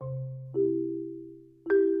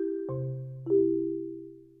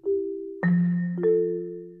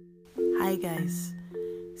guys.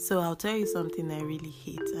 So I'll tell you something I really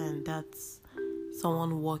hate, and that's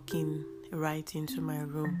someone walking right into my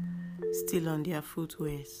room still on their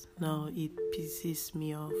footwears. No, it pisses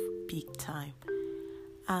me off big time.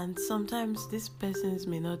 And sometimes these persons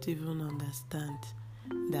may not even understand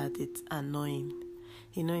that it's annoying.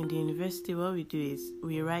 In the university, what we do is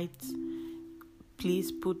we write,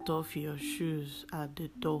 please put off your shoes at the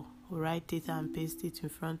door. We write it and paste it in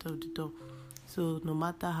front of the door. So no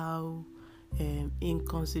matter how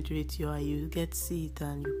inconsiderate you are, you get to see it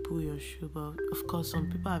and you pull your shoe. But of course, some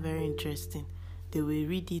people are very interesting. They will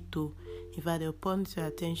read it too. In fact, they'll point your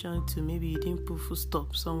attention to maybe you didn't put full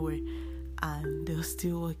stop somewhere, and they're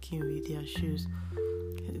still walking with their shoes.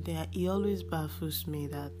 It always baffles me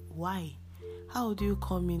that why? How do you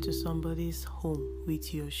come into somebody's home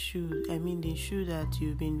with your shoe? I mean, the shoe that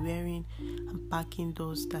you've been wearing and packing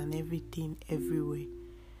dust and everything everywhere.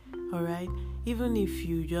 Alright? Even if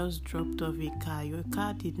you just dropped off a car, your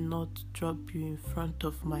car did not drop you in front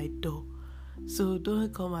of my door. So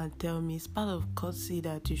don't come and tell me it's part of courtesy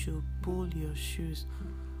that you should pull your shoes.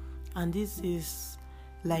 And this is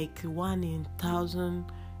like 1 in 1,000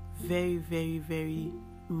 very, very, very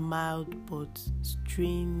mild but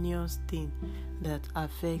strenuous thing that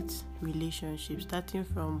affects relationships, starting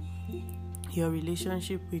from your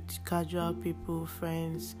relationship with casual people,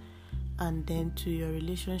 friends, and then to your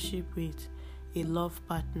relationship with a love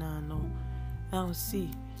partner and all. Now see,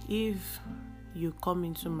 if you come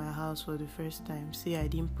into my house for the first time, say I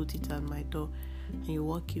didn't put it at my door, and you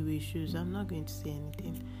walk away with shoes, I'm not going to say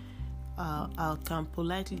anything. I can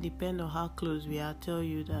politely, depend on how close we are, tell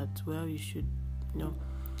you that, well, you should,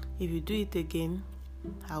 if you do it again,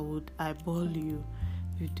 I would eyeball you.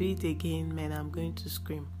 If you do it again, man, I'm going to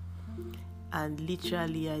scream. And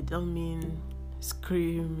literally, I don't mean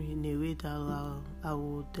scream in a way that I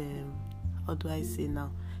would, how do I say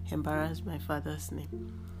now, embarrass my father's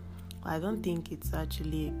name. I don't think it's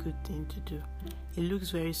actually a good thing to do. It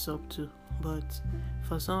looks very subtle, but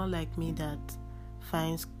for someone like me that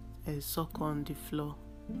finds a sock on the floor,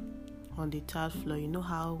 on the third floor, you know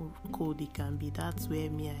how cold it can be. That's where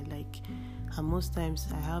I like. And most times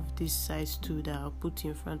I have this size tool that I'll put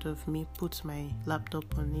in front of me, put my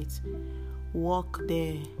laptop on it, walk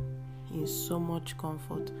there in so much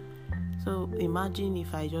comfort. So imagine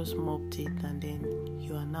if I just mopped it and then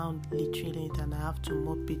you are now literally it and I have to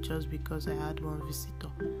mop it just because I had one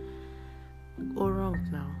visitor. Go wrong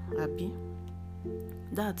now, Abby.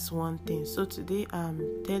 That's one thing. So today I'm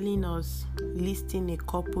listing a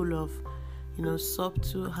couple of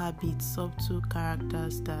subtle habits, subtle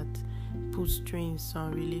characters that put strains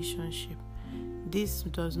on relationship. This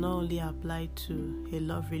does not only apply to a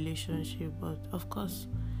love relationship, but of course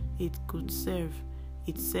it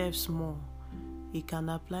serves more. It can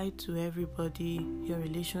apply to everybody, your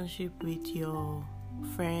relationship with your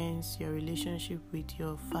friends, your relationship with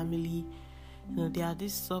your family. There are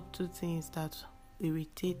these subtle things that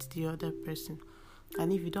irritate the other person.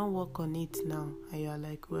 And if you don't work on it now, and you're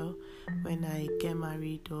like, well, when I get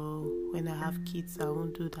married or when I have kids, I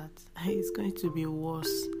won't do that. It's going to be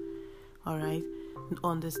worse. Alright?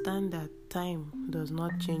 Understand that time does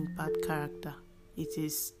not change bad character. It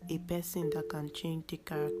is a person that can change the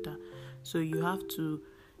character. So you have to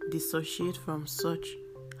dissociate from such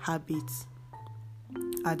habits.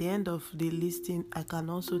 At the end of the listing, I can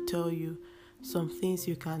also tell you some things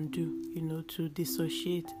you can do, to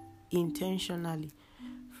dissociate intentionally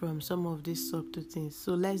from some of these subtle things.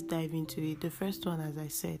 So let's dive into it. The first one, as I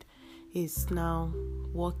said, is now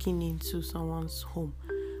walking into someone's home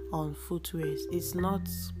on footwear. It's not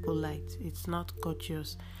polite. It's not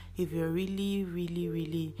courteous. If you're really, really,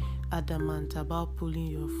 really adamant about pulling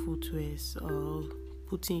your footwear or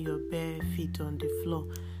putting your bare feet on the floor,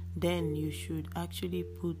 then you should actually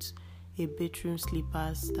put a bedroom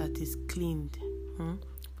slippers that is cleaned.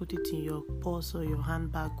 Put it in your purse or your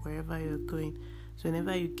handbag wherever you're going. So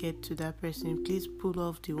whenever you get to that person, please pull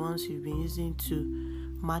off the ones you've been using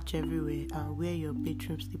to match everywhere and wear your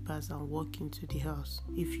bedroom slippers and walk into the house.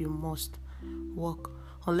 If you must walk,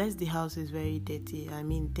 unless the house is very dirty,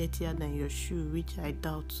 dirtier than your shoe, which I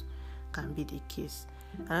doubt can be the case.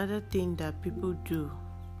 Another thing that people do,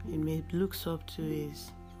 it may look subtle,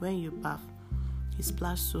 is when you bath, you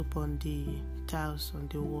splash soap on the tiles on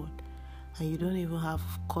the wall, and you don't even have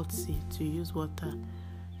courtesy to use water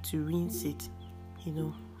to rinse it.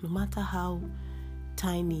 No matter how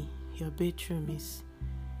tiny your bedroom is,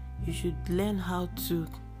 you should learn how to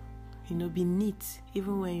be neat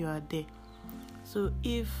even when you are there. So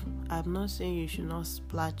if I'm not saying you should not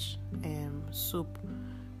splash soap,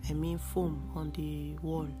 foam on the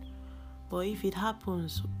wall, but if it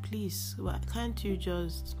happens, please, why can't you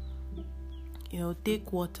just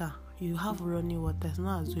take water. You have running water. It's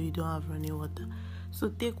not as though you don't have running water. So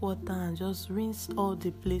take water and just rinse all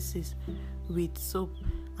the places with soap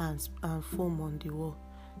and foam on the wall.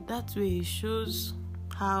 That way it shows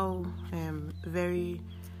how very,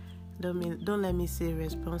 don't let me say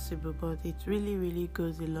responsible, but it really, really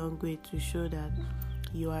goes a long way to show that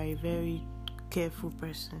you are a very careful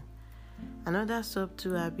person. Another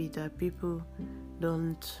subtle habit that people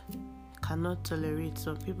cannot tolerate,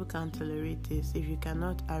 some people can't tolerate, is if you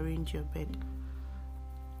cannot arrange your bed.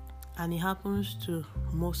 And it happens to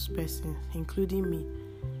most persons, including me.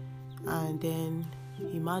 And then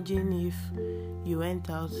imagine if you went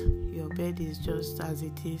out, your bed is just as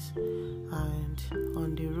it is, and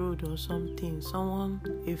on the road or something, someone,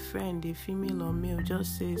 a friend, a female or male,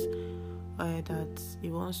 just says that he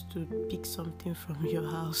wants to pick something from your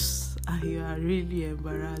house, and you are really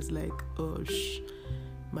embarrassed, like, oh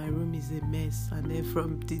my room is a mess. And then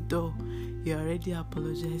from the door you're already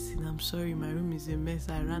apologizing. I'm sorry, my room is a mess,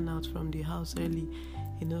 I ran out from the house early.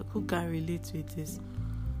 Who can relate with this?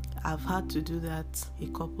 I've had to do that a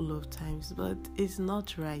couple of times, but it's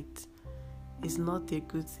not right. It's not a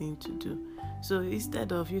good thing to do. So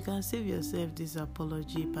instead of, you can save yourself this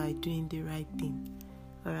apology by doing the right thing.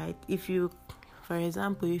 Alright, for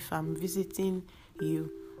example, if I'm visiting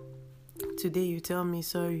you today, you tell me,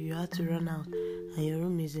 sorry, you had to run out and your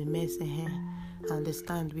room is a mess. I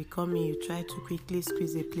understand. We come in, you try to quickly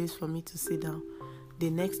squeeze a place for me to sit down.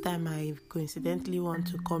 The next time I coincidentally want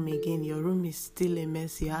to come again, your room is still a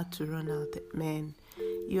mess, you had to run out. Man,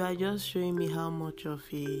 you are just showing me how much of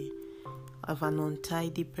an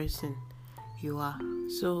untidy person you are.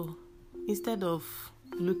 So instead of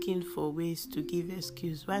looking for ways to give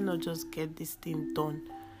excuse, why not just get this thing done?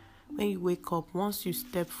 When you wake up, once you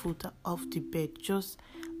step foot off the bed, just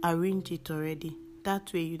arrange it already.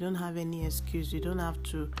 That way you don't have any excuse. You don't have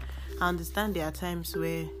to. I understand there are times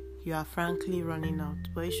where you are frankly running out,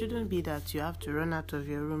 but it shouldn't be that you have to run out of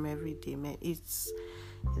your room every day, man. It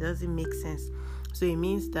doesn't make sense. So it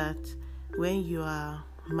means that when you are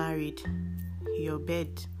married, your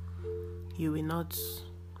bed, you will not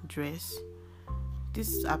dress.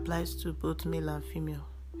 This applies to both male and female.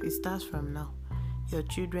 It starts from now. Your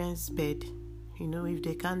children's bed, if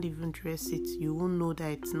they can't even dress it, you won't know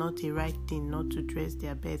that it's not a right thing not to dress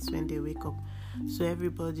their beds when they wake up. So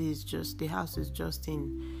everybody is just, the house is just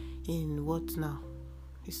in what now?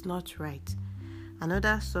 It's not right.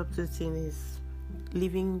 Another subtle thing is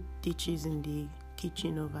leaving dishes in the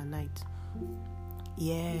kitchen overnight.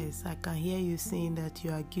 Yes, I can hear you saying that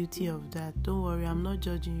you are guilty of that. Don't worry, I'm not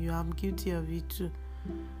judging you. I'm guilty of it too.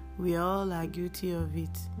 We all are guilty of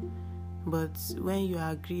it. But when you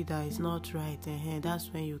agree that it's not right,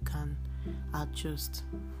 that's when you can adjust.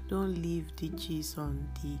 Don't leave dishes on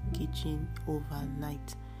the kitchen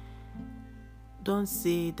overnight. Don't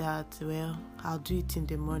say that, well, I'll do it in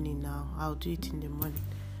the morning now. I'll do it in the morning.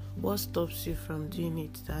 What stops you from doing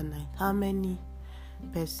it that night? How many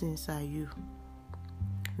persons are you?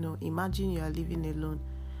 Imagine you are living alone.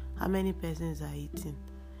 How many persons are eating?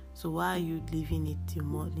 So why are you leaving it till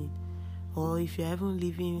morning? Or if you're even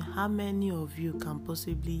leaving, how many of you can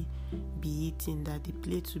possibly be eating that the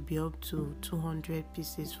plate will be up to 200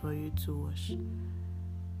 pieces for you to wash?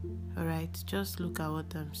 Alright, just look at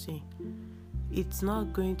what I'm saying. It's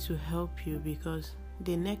not going to help you, because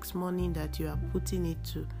the next morning that you are putting it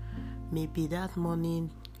to, maybe that morning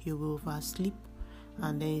you will oversleep,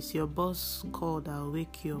 and then it's your boss call that will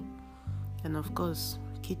wake you up. And of course,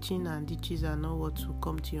 kitchen and dishes are not what will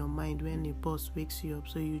come to your mind when the boss wakes you up.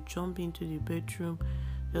 So you jump into the bedroom,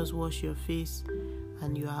 just wash your face,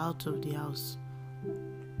 and you are out of the house.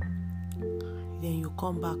 Then you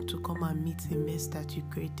come back to come and meet the mess that you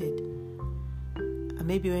created. And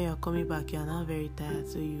maybe when you're coming back, you're not very tired,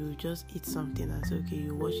 so you just eat something and say, okay,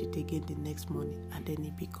 you wash it again the next morning, and then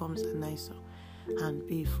it becomes a nicer. And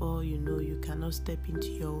before you know, you cannot step into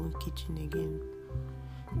your own kitchen again,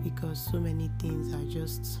 because so many things are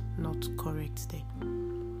just not correct there.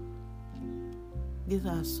 These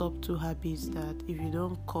are subtle habits that if you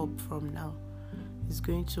don't curb from now, it's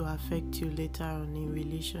going to affect you later on in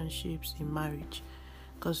relationships, in marriage,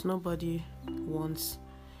 because nobody wants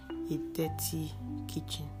a dirty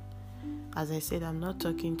kitchen. As I said, I'm not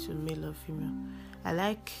talking to male or female. I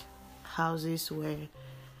like houses where,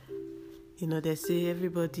 they say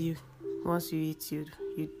everybody, once you eat, you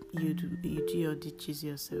do your dishes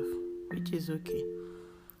yourself, which is okay.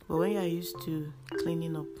 But when you are used to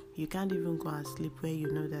cleaning up, you can't even go and sleep when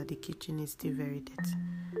you know that the kitchen is still very dirty.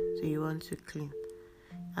 So you want to clean.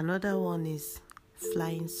 Another one is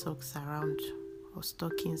flying socks around or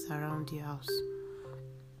stockings around your house.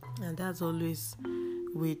 And that's always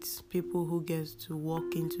with people who get to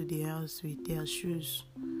walk into the house with their shoes.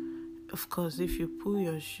 Of course, if you pull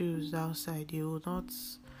your shoes outside, you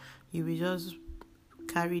will just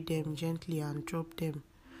carry them gently and drop them.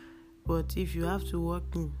 But if you have to walk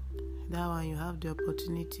in, that one you have the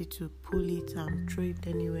opportunity to pull it and throw it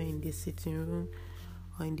anywhere in the sitting room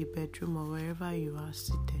or in the bedroom or wherever you are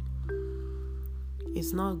seated.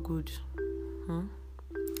 It's not good.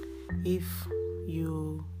 If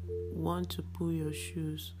you want to pull your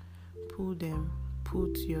shoes, pull them,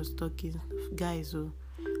 put your stockings, guys, and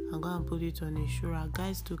go and put it on a shoe rack.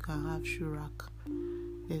 Guys too can have shoe rack.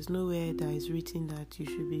 There's nowhere that is written that you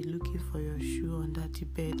should be looking for your shoe under the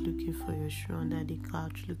bed, looking for your shoe under the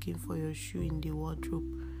couch, looking for your shoe in the wardrobe.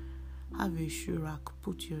 Have a shoe rack,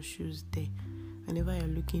 put your shoes there. Whenever you're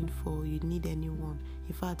looking for, you need anyone.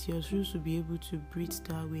 In fact, your shoes will be able to breathe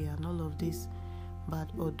that way, and all of this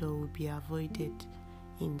bad odor will be avoided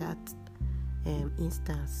in that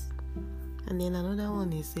instance. And then another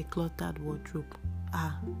one is a cluttered wardrobe.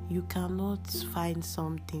 You cannot find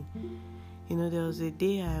something. There was a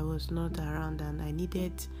day I was not around and I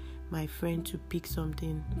needed my friend to pick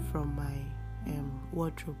something from my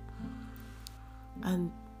wardrobe.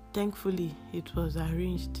 And thankfully, it was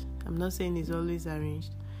arranged. I'm not saying it's always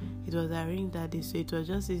arranged. It was arranged that day, so it was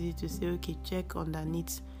just easy to say, okay, check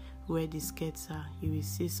underneath where the skirts are. You will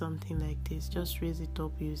see something like this. Just raise it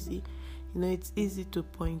up, you see. It's easy to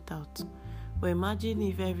point out. But imagine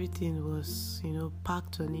if everything was,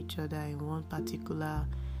 packed on each other in one particular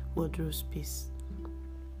wardrobe space.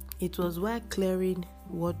 It was while clearing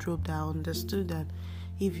wardrobe that I understood that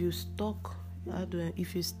if you stack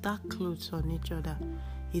clothes on each other,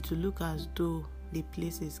 it will look as though the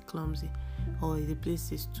place is clumsy or the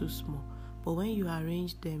place is too small. But when you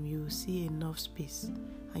arrange them, you will see enough space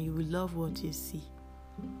and you will love what you see.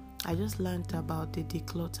 I just learned about the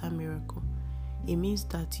declutter miracle. It means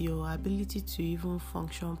that your ability to even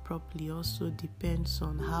function properly also depends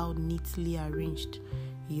on how neatly arranged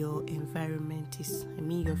your environment is.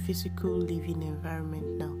 Your physical living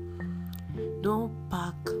environment now. Don't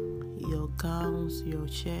pack your gowns, your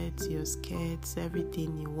shirts, your skirts,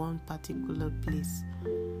 everything in one particular place.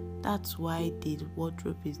 That's why the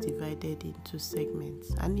wardrobe is divided into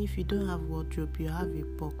segments. And if you don't have wardrobe, you have a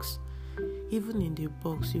box. Even in the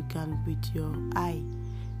box, you can, with your eye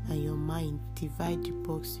and your mind, divide the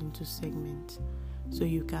box into segments. So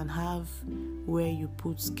you can have where you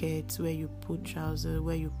put skirts, where you put trousers,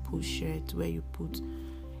 where you put shirts, where you put...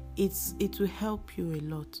 It will help you a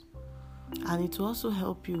lot. And it will also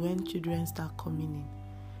help you when children start coming in.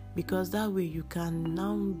 Because that way you can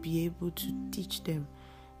now be able to teach them,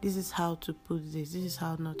 this is how to put this is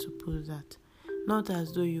how not to put that. Not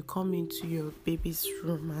as though you come into your baby's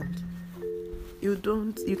room and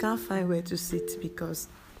you can't find where to sit because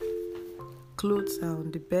clothes are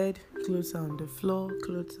on the bed, clothes are on the floor,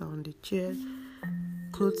 clothes are on the chair,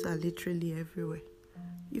 clothes are literally everywhere.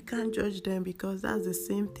 You can't judge them because that's the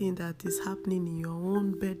same thing that is happening in your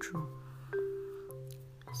own bedroom.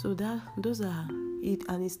 So those are it,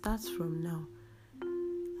 and it starts from now.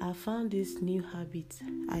 I found this new habit.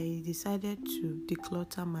 I decided to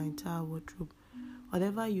declutter my entire wardrobe.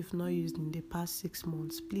 Whatever you've not used in the past 6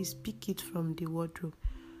 months, please pick it from the wardrobe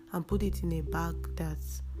and put it in a bag that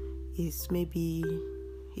is maybe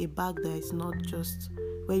a bag that is not just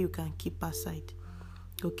where you can keep aside.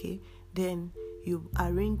 Okay? Then you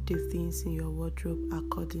arrange the things in your wardrobe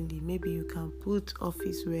accordingly. Maybe you can put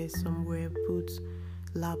office wear somewhere, put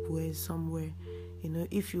lab wear somewhere.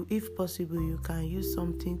 If possible, you can use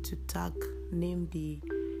something to name the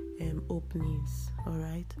openings. All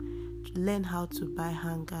right. Learn how to buy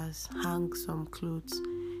hangers, hang some clothes.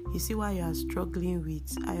 You see why you are struggling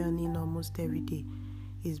with ironing almost every day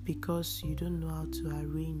is because you don't know how to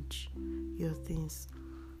arrange your things.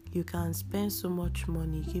 You can spend so much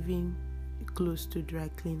money giving clothes to dry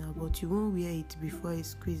cleaner, but you won't wear it before it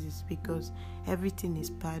squeezes because everything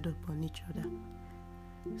is piled up on each other.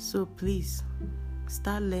 So please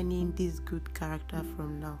start learning this good character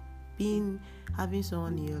from now. Having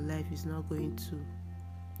someone in your life is not going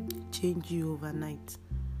to change you overnight.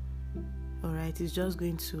 Alright, it's just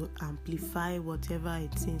going to amplify whatever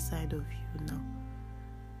it's inside of you now.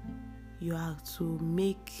 You have to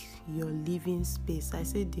make your living space. I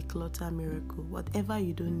say declutter miracle. Whatever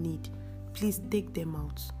you don't need, please take them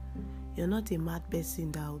out. You're not a mad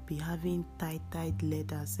person that will be having tied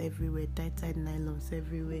leathers everywhere, tied nylons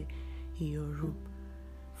everywhere in your room.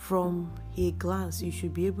 From a glance, you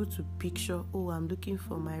should be able to picture, I'm looking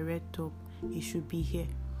for my red top. It should be here.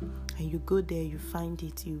 And you go there, you find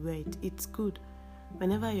it, you wear it. It's good.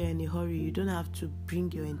 whenever you're in a hurry, you don't have to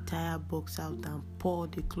bring your entire box out and pour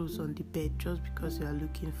the clothes on the bed just because you are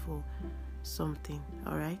looking for something.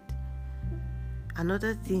 All right.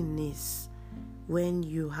 Another thing is when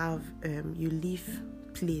you have you leave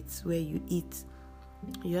plates where you eat.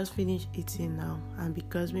 You just finish eating now, and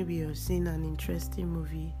because maybe you're seeing an interesting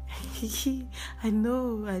movie. I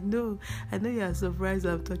know you are surprised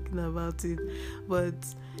I'm talking about it, but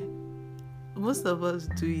most of us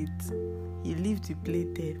do it. You leave the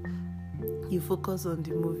plate there, you focus on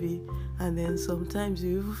the movie, and then sometimes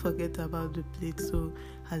you even forget about the plate. So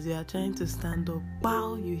as you are trying to stand up,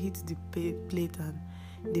 pow, you hit the plate and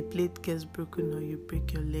the plate gets broken, or you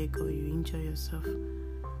break your leg, or you injure yourself.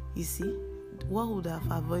 You see, what would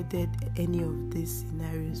have avoided any of these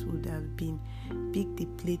scenarios would have been pick the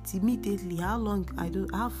plate immediately.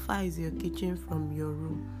 How far is your kitchen from your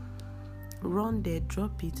room? Run there,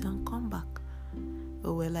 drop it, and come back.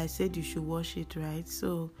 Oh well, I said you should wash it, right?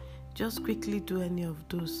 So just quickly do any of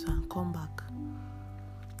those and come back.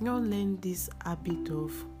 Don't learn this habit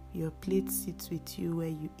of your plate sits with you where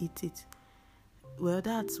you eat it. Well,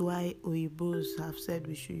 that's why Oyibos have said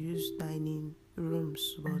we should use dining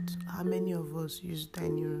rooms, but how many of us use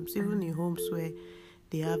dining rooms? Even in homes where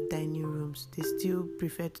they have dining rooms, they still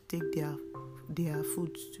prefer to take their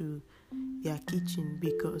food to their kitchen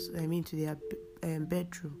to their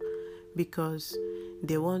bedroom, because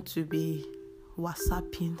they want to be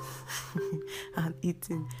whatsapping and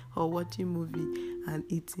eating, or watching movie and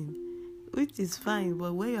eating, which is fine.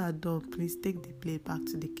 But when you are done, please take the plate back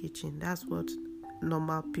to the kitchen. That's what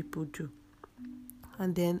normal people do.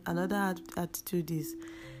 And then another attitude is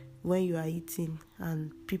when you are eating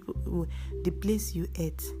and the place you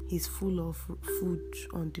ate is full of food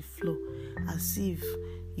on the floor, as if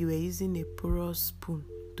you were using a porous spoon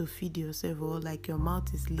to feed yourself, or like your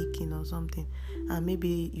mouth is leaking or something, and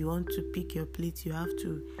maybe you want to pick your plate, you have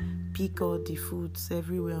to pick all the foods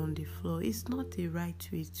everywhere on the floor. It's not the right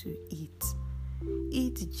way to eat.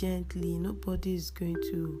 Eat gently. Nobody is going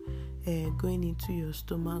into your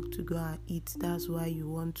stomach to go and eat. That's why you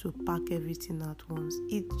want to pack everything at once.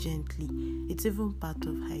 Eat gently. It's even part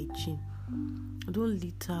of hygiene. Don't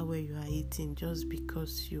litter where you are eating just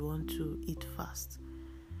because you want to eat fast.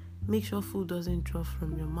 Make sure food doesn't drop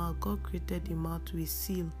from your mouth. God created the mouth with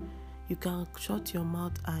seal. You can shut your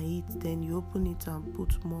mouth and eat, then you open it and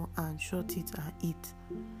put more and shut it and eat.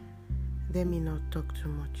 Let me not talk too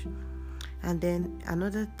much. And then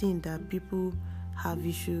another thing that people have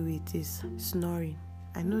issue with is snoring.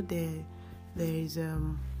 I know there is a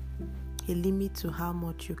limit to how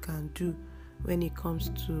much you can do when it comes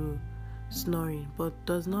to snoring, but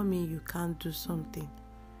does not mean you can't do something.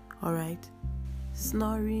 All right?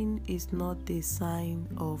 Snoring is not a sign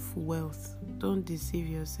of wealth. Don't deceive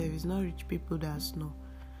yourself. It's not rich people that snore.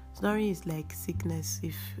 Snoring is like sickness,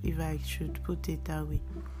 if I should put it that way.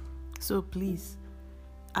 So please,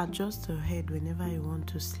 adjust your head whenever you want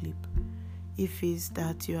to sleep. If it's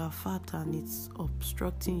that you are fat and it's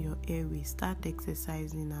obstructing your airway, start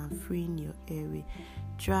exercising and freeing your airway.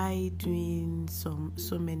 Try doing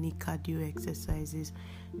so many cardio exercises.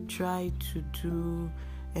 Try to do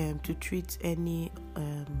to treat any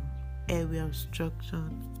airway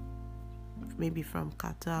obstruction, maybe from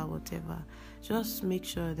catarrh or whatever. Just make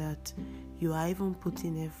sure that you are even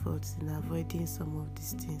putting efforts in avoiding some of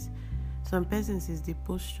these things. Some persons, it's the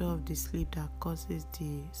posture of the sleep that causes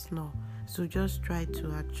the snore. So just try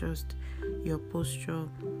to adjust your posture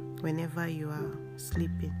whenever you are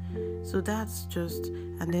sleeping. So that's just,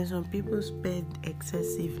 and then some people spend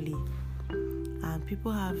excessively, and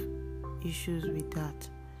people have issues with that.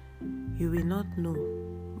 You will not know,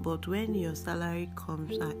 but when your salary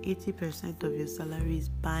comes and 80% of your salary is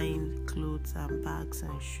buying clothes and bags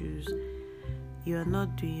and shoes, you are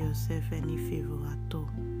not doing yourself any favor at all.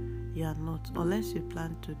 You are not, unless you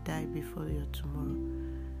plan to die before your tomorrow.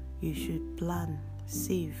 You should plan,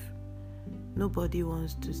 save. Nobody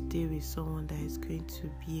wants to stay with someone that is going to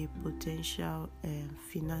be a potential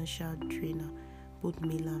financial drainer, both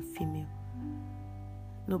male and female.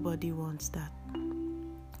 Nobody wants that.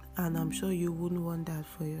 And I'm sure you wouldn't want that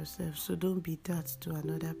for yourself. So don't be that to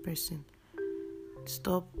another person.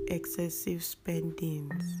 Stop excessive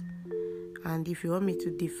spendings. And if you want me to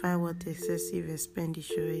define what excessive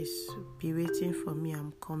expenditure is, be waiting for me,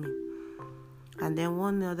 I'm coming. And then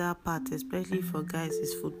one other part, especially for guys,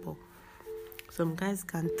 is football. Some guys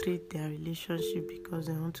can trade their relationship because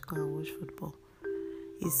they want to go and watch football.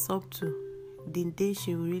 It's subtle. The day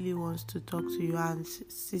she really wants to talk to you, and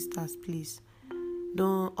sisters, please,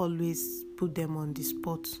 don't always put them on the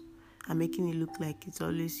spot and making it look like it's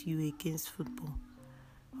always you against football.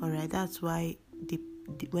 Alright, that's why the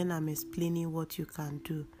when I'm explaining what you can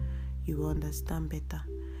do, you will understand better.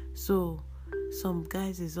 So some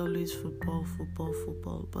guys is always football,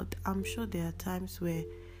 but I'm sure there are times where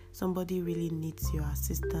somebody really needs your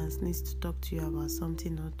assistance, needs to talk to you about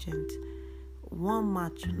something urgent. One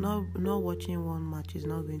match, not watching one match is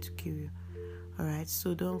not going to kill you. Alright,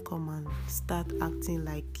 so don't come and start acting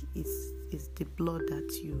like it's the blood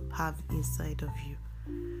that you have inside of you.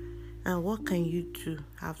 And what can you do?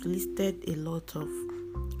 I've listed a lot of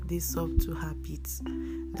these subtle habits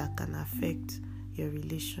that can affect your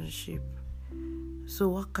relationship. So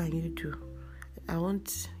what can you do? I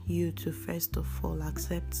want you to first of all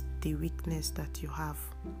accept the weakness that you have.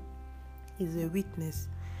 It's a weakness.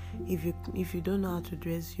 If you don't know how to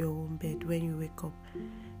dress your own bed when you wake up,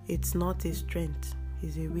 it's not a strength,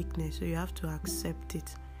 it's a weakness. So you have to accept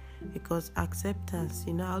it. Because acceptance,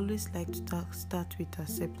 I always like to start with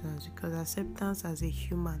acceptance, because acceptance as a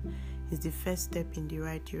human is the first step in the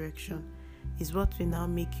right direction. It's what will now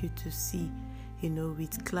make you to see,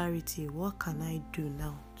 with clarity, what can I do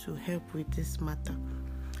now to help with this matter?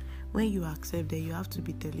 When you accept that, you have to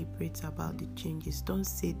be deliberate about the changes. Don't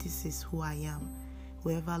say this is who I am.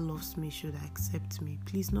 Whoever loves me should accept me.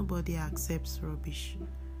 Please, nobody accepts rubbish.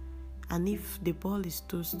 And if the ball is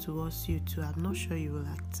tossed towards you too, I'm not sure you will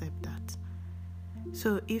accept that.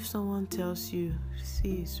 So if someone tells you,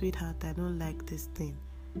 see, sweetheart, I don't like this thing,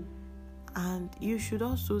 and you should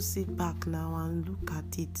also sit back now and look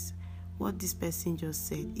at it. What this person just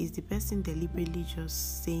said, is the person deliberately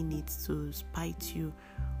just saying it to spite you,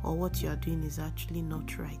 or what you are doing is actually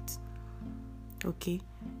not right? Okay,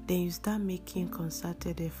 then you start making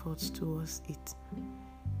concerted efforts towards it.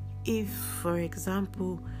 If, for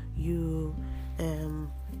example, you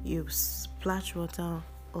splash water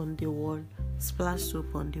on the wall, splash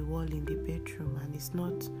soap on the wall in the bedroom, and it's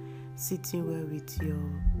not sitting well with your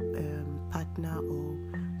partner or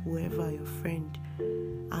whoever, your friend,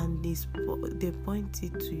 and they point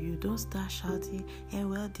it to you, don't start shouting,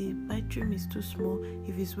 the bedroom is too small.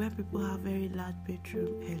 If it's where people have very large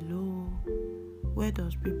bedroom, hello, where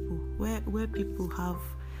people have,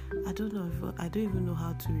 I don't even know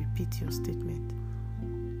how to repeat your statement.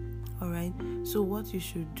 Alright, so what you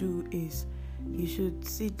should do is you should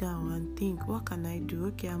sit down and think, what can I do?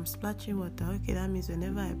 Okay, I'm splashing water. Okay, that means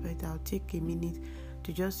whenever I bed, I'll take a minute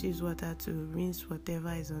to just use water to rinse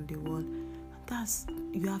whatever is on the wall.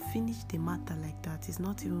 You have finished the matter like that. It's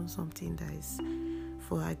not even something that is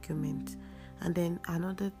for argument. And then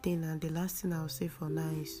another thing, and the last thing I'll say for now,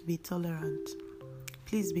 is be tolerant.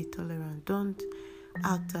 Please be tolerant. Don't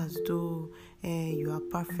act as though you are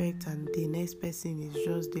perfect and the next person is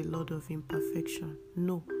just the Lord of imperfection.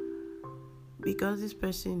 No. Because this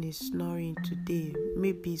person is snoring today,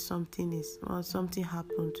 maybe something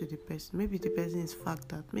happened to the person. Maybe the person is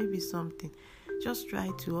fucked up. Maybe something. Just try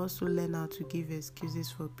to also learn how to give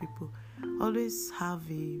excuses for people. Always have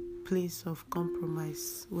a place of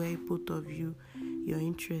compromise where both of you, your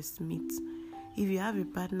interests meet. If you have a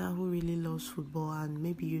partner who really loves football and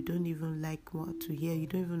maybe you don't even like what to hear, you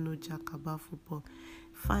don't even know jack about football,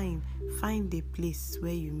 find a place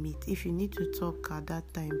where you meet. If you need to talk at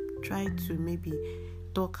that time, try to maybe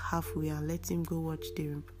talk halfway and let him go watch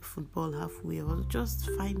the football halfway, or just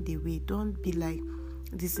find a way. Don't be like,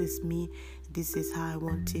 this is me, this is how I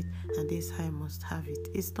want it, and this is how I must have it.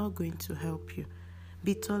 It's not going to help you.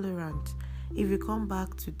 Be tolerant. If you come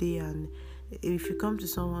back today and if you come to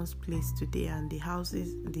someone's place today and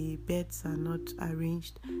the beds are not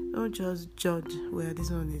arranged, don't just judge, well,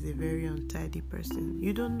 this one is a very untidy person.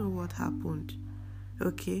 You don't know what happened,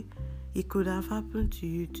 okay? It could have happened to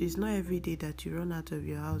you too. It's not every day that you run out of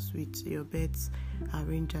your house with your beds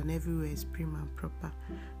arranged and everywhere is prim and proper.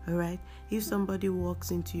 Alright? If somebody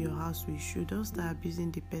walks into your house with shoes, don't start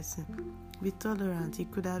abusing the person. Be tolerant.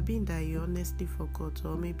 It could have been that you honestly forgot,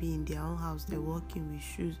 or maybe in their own house they're walking with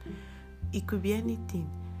shoes. It could be anything.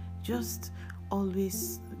 Just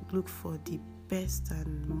always look for the best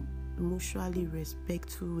and mutually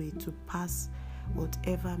respectful way to pass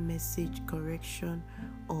whatever message, correction,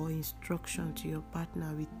 or instruction to your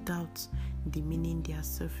partner without demeaning their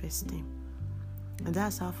self-esteem. And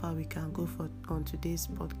that's how far we can go on today's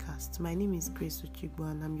podcast. My name is Grace Uchigbo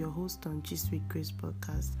and I'm your host on Gist with Grace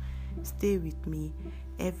podcast. Stay with me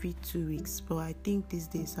every 2 weeks, but I think these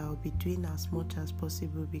days I'll be doing as much as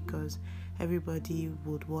possible because everybody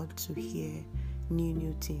would want to hear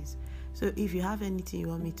new things. So if you have anything you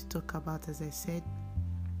want me to talk about, as I said,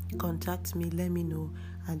 contact me, let me know,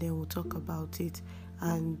 and then we'll talk about it.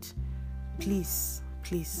 And please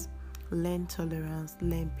learn tolerance,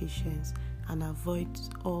 learn patience, and avoid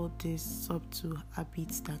all these subtle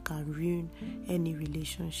habits that can ruin any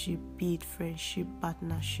relationship, be it friendship,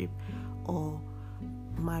 partnership, or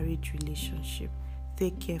marriage relationship.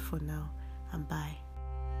 Take care for now, and bye.